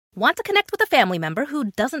Want to connect with a family member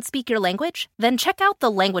who doesn't speak your language? Then check out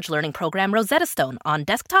the language learning program Rosetta Stone on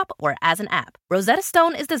desktop or as an app. Rosetta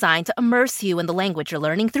Stone is designed to immerse you in the language you're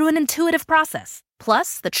learning through an intuitive process.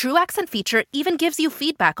 Plus, the True Accent feature even gives you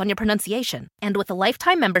feedback on your pronunciation. And with a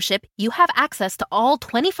lifetime membership, you have access to all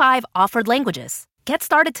 25 offered languages. Get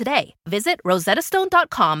started today. Visit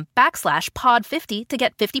rosettastone.com/pod50 to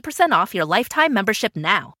get 50% off your lifetime membership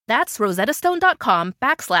now. That's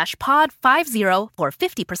rosettastone.com/pod50 for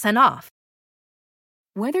 50% off.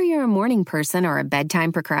 Whether you're a morning person or a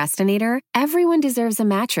bedtime procrastinator, everyone deserves a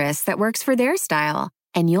mattress that works for their style.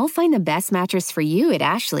 And you'll find the best mattress for you at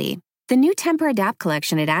Ashley. The new Temper-Adapt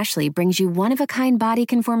collection at Ashley brings you one-of-a-kind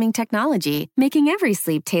body-conforming technology, making every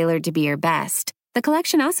sleep tailored to be your best. The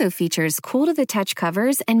collection also features cool-to-the-touch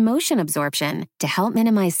covers and motion absorption to help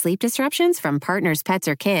minimize sleep disruptions from partners, pets,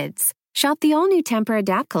 or kids. Shop the all-new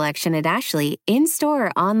Temper-Adapt collection at Ashley, in-store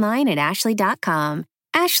or online at ashley.com.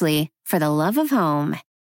 Ashley, for the love of home.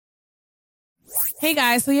 Hey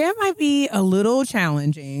guys, so yeah, it might be a little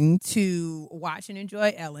challenging to watch and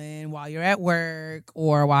enjoy Ellen while you're at work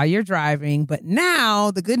or while you're driving. But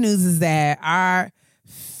now the good news is that our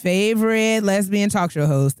favorite lesbian talk show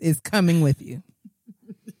host is coming with you.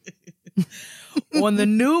 On the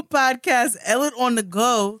new podcast, Ellen on the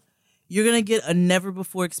Go, you're going to get a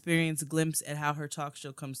never-before experience glimpse at how her talk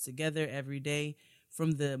show comes together every day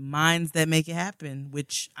from the minds that make it happen,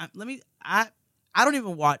 which, I don't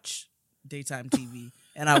even watch daytime TV,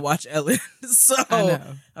 and I watch Ellen, so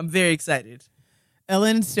I'm very excited.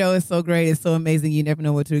 Ellen's show is so great. It's so amazing. You never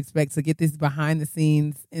know what to expect. So get this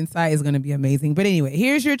behind-the-scenes insight is going to be amazing. But anyway,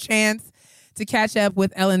 here's your chance to catch up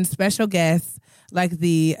with Ellen's special guests, like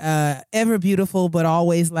the ever beautiful but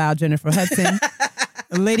always loud Jennifer Hudson,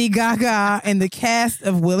 Lady Gaga, and the cast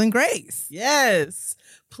of Will and Grace. Yes.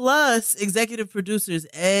 Plus, executive producers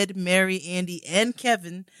Ed, Mary, Andy, and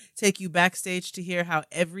Kevin take you backstage to hear how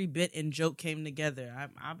every bit and joke came together.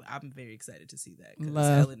 I'm very excited to see that because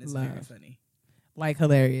Ellen is very funny. Like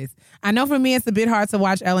hilarious. I know for me it's a bit hard to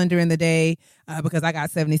watch Ellen during the day because I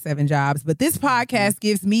got 77 jobs, but this podcast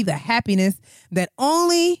gives me the happiness that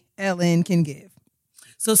only Ellen can give.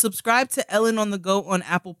 So subscribe to Ellen on the Go on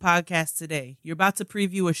Apple Podcasts today. You're about to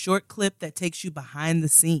preview a short clip that takes you behind the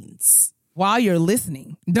scenes. While you're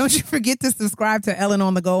listening, don't you forget to subscribe to Ellen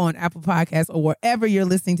on the Go on Apple Podcasts or wherever you're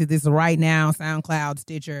listening to this right now, SoundCloud,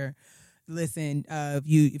 Stitcher. Listen, if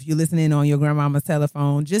you're listening on your grandmama's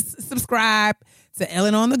telephone, just subscribe to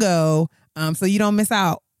Ellen on the Go so you don't miss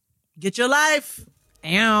out. Get your life.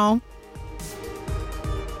 Ow.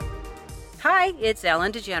 Hi, it's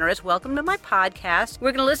Ellen Degeneres. Welcome to my podcast.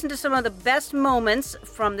 We're going to listen to some of the best moments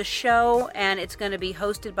from the show, and it's going to be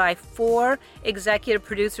hosted by 4 executive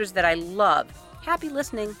producers that I love. Happy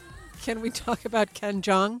listening. Can we talk about Ken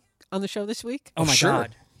Jeong on the show this week? Oh, my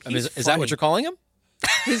God. I mean, is that what you're calling him?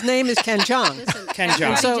 His name is Ken Jeong. Listen, Ken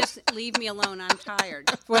Jeong. So, just leave me alone. I'm tired.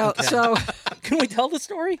 Well, Okay. so Can we tell the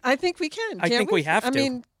story? I think we can. I think we have to. I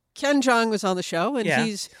mean, Ken Jeong was on the show, and Yeah,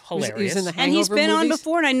 he's hilarious. in the Hangover And he's been on movies.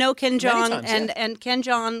 before, and I know Ken Jeong. times, and Ken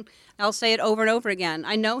Jeong, I'll say it over and over again.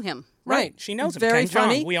 I know him. Right. She knows him. Very Ken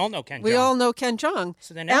funny. Jeong. We all know Ken Jeong. We all know Ken Jeong.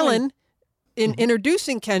 So then Ellen, in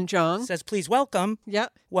introducing Ken Jeong, says, please welcome. yeah,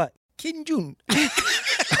 What? Kim Jun.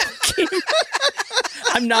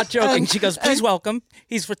 I'm not joking. She goes, please welcome.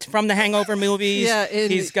 He's from the Hangover movies. Yeah,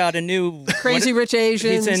 he's got a new... Crazy Rich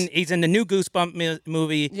Asians. He's in the new Goosebump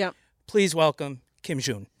movie. Yeah. Please welcome Kim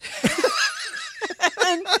Jun.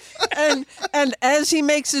 And as he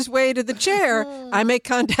makes his way to the chair, I make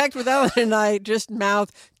contact with Ellen and I just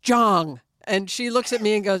mouth Jong. And she looks at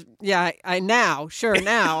me and goes, yeah, I now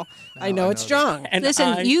I know it's Jong. And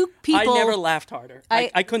Listen, you people... I never laughed harder.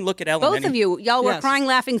 I couldn't look at Ellen. Both of you, y'all were Yes. crying,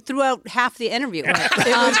 laughing throughout half the interview.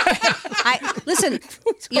 Listen,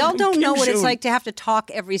 y'all don't know what it's Jong. like to have to talk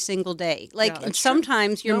every single day. Like that's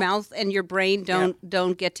sometimes your Nope. mouth and your brain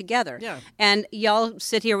don't get together. Yeah. And y'all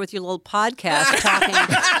sit here with your little podcast talking.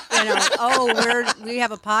 We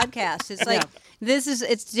have a podcast. It's like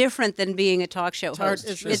it's different than being a talk show host.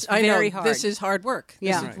 It's I know, very hard. This is hard work.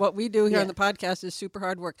 Yeah. This is what we do here on the podcast is super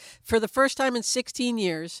hard work. For the first time in 16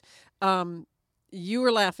 years, you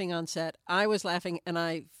were laughing on set. I was laughing, and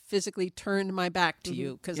I physically turned my back to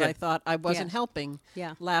you because I thought I wasn't Yes. helping.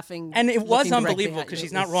 Yeah. Laughing, And it was looking directly unbelievable at because you.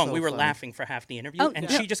 she's not wrong. We were laughing for half the interview,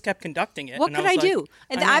 and she just kept conducting it. What and could was I like, do?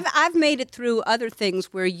 And I know. I've made it through other things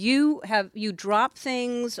where you drop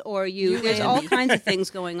things or there's all kinds of things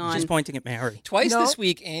going on. She's pointing at Mary. Twice No. this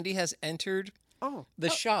week, Andy has entered the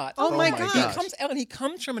shot. Oh, my gosh. He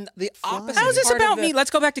comes from the opposite. How's this part of about the- me?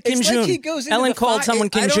 Let's go back to Kim It's Jun. like he goes into Ellen the called someone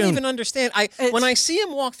Kim I Jun. don't even understand. When I see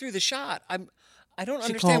him walk through the shot, I don't She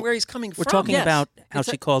understand called- where he's coming We're from. talking Yes. about how It's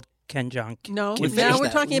she called Ken Jong. No, We now finished we're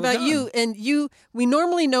that. talking We're about done. you, and you. We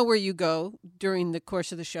normally know where you go during the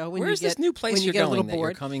course of the show. When Where's you get, this new place when you you're get a going little that you're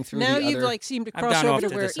bored. coming through now the you've other- like seemed to I've cross gone over off to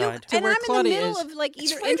to where the side. to And where I'm in the Claudia middle is. of like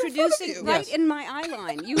either right in front of introducing you. right Yes. in my eye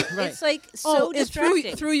line. Right. It's like so it's through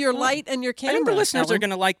distracting. your light and your I camera. think the listeners are Ellen. going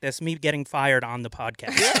to like this, me getting fired on the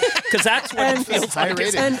podcast. Because that's what it feels High like.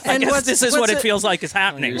 rating. I guess what's- this is what what's it a- feels like is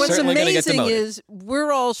happening. You're What's certainly gonna get amazing demoted. is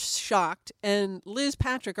we're all shocked, and Liz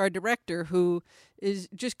Patrick, our director, who is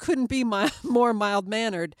just couldn't be more mild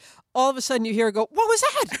mannered. All of a sudden, you hear her go, "What was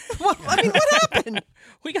that? What happened?"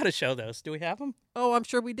 We got to show those. Do we have them? Oh, I'm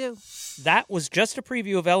sure we do. That was just a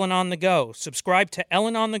preview of Ellen on the Go. Subscribe to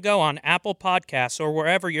Ellen on the Go on Apple Podcasts or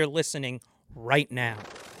wherever you're listening right now.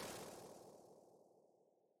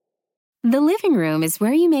 The living room is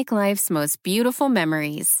where you make life's most beautiful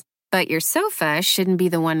memories. But your sofa shouldn't be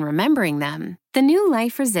the one remembering them. The new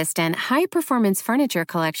life-resistant, high-performance furniture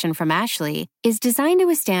collection from Ashley is designed to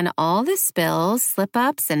withstand all the spills,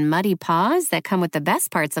 slip-ups, and muddy paws that come with the best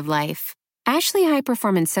parts of life. Ashley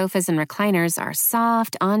high-performance sofas and recliners are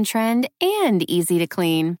soft, on-trend, and easy to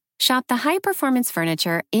clean. Shop the high-performance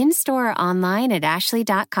furniture in-store or online at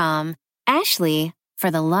ashley.com. Ashley, for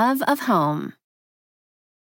the love of home.